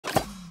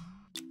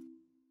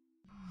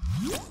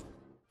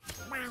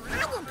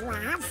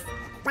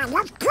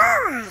But of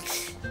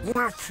course,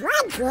 your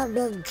friends will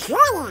be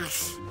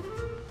jealous.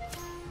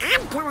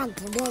 I'm going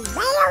to be later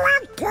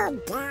on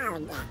too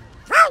down.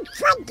 Don't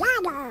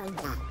forget all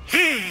that.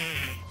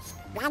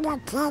 Better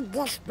take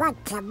this book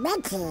to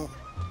Mickey.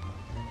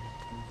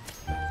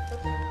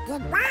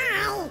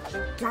 Goodbye.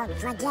 Don't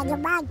forget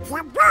about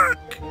the book.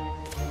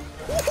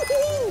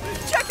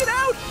 Check it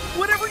out!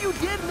 Whatever you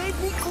did made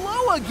me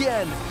glow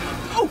again!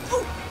 Oh,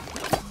 oh.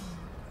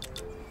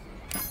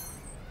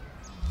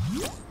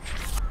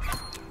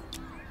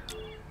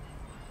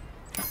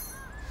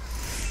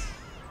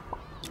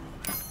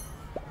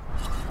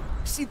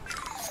 See...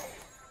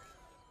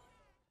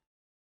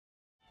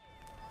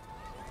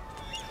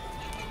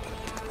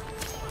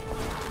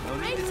 No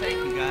need to thank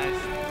you guys.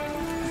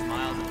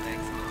 Smiles and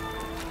thanks.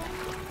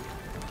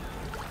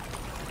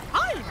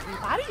 Hi,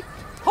 everybody.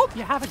 Hope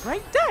you have a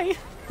great day.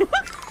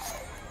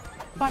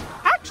 But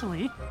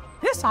actually,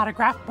 this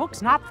autograph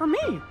book's not for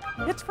me.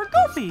 It's for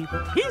Goofy.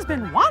 He's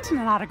been wanting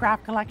an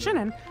autograph collection,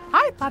 and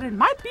I thought it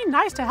might be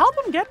nice to help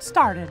him get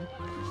started.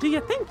 Do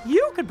you think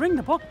you could bring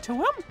the book to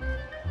him?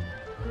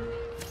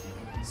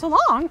 So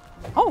long.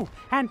 Oh,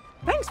 and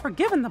thanks for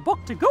giving the book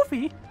to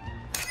Goofy.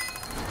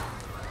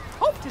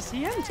 Hope to see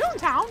you in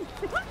Toontown.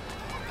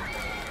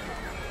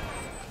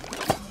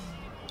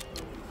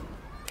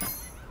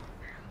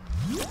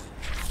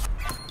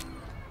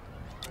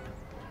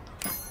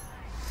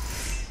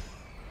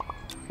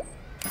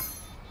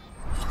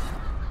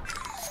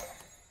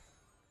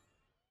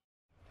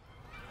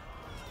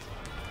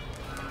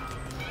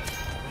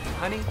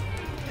 Honey,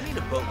 I need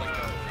a boat like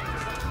that.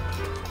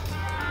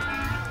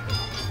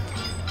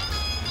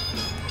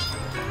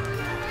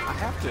 I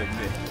have to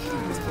admit,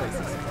 this place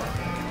is fun.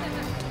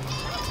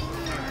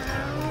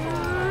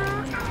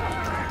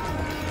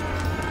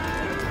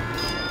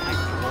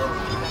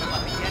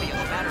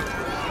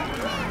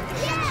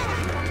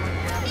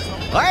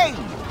 Hey,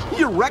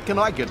 you reckon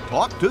I could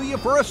talk to you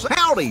for a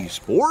howdy,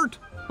 sport?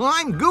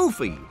 I'm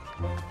Goofy.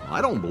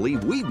 I don't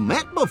believe we've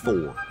met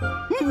before.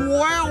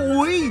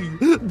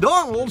 Wowee!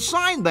 Donald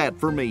signed that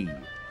for me.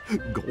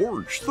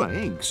 Gorge,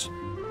 thanks.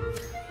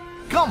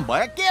 Come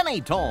back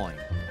anytime.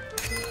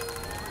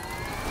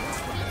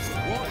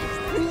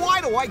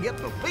 Why do I get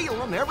the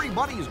feeling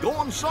everybody's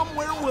going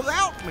somewhere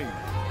without me?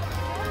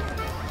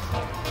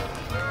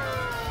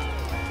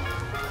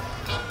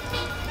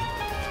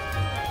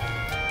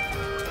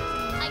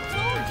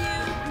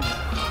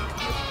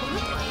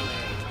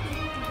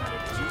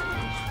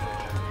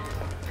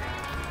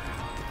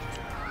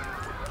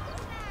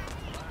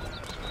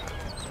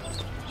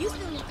 You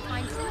still need to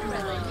find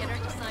Cinderella and get her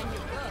to sign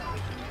your book.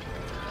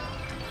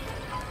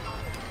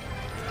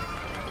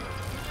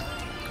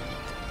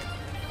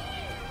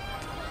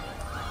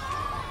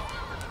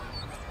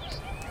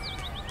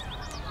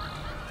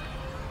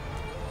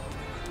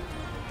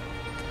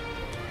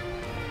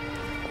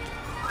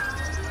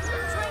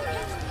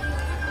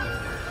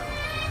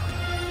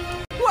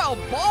 Well,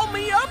 ball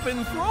me up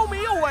and throw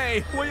me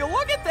away. Will you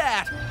look at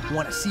that?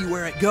 Want to see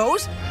where it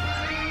goes?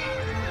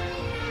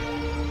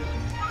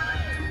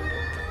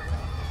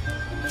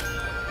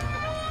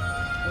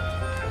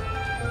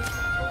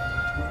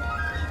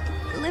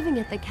 Living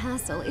at the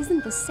castle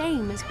isn't the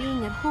same as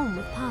being at home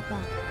with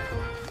Papa.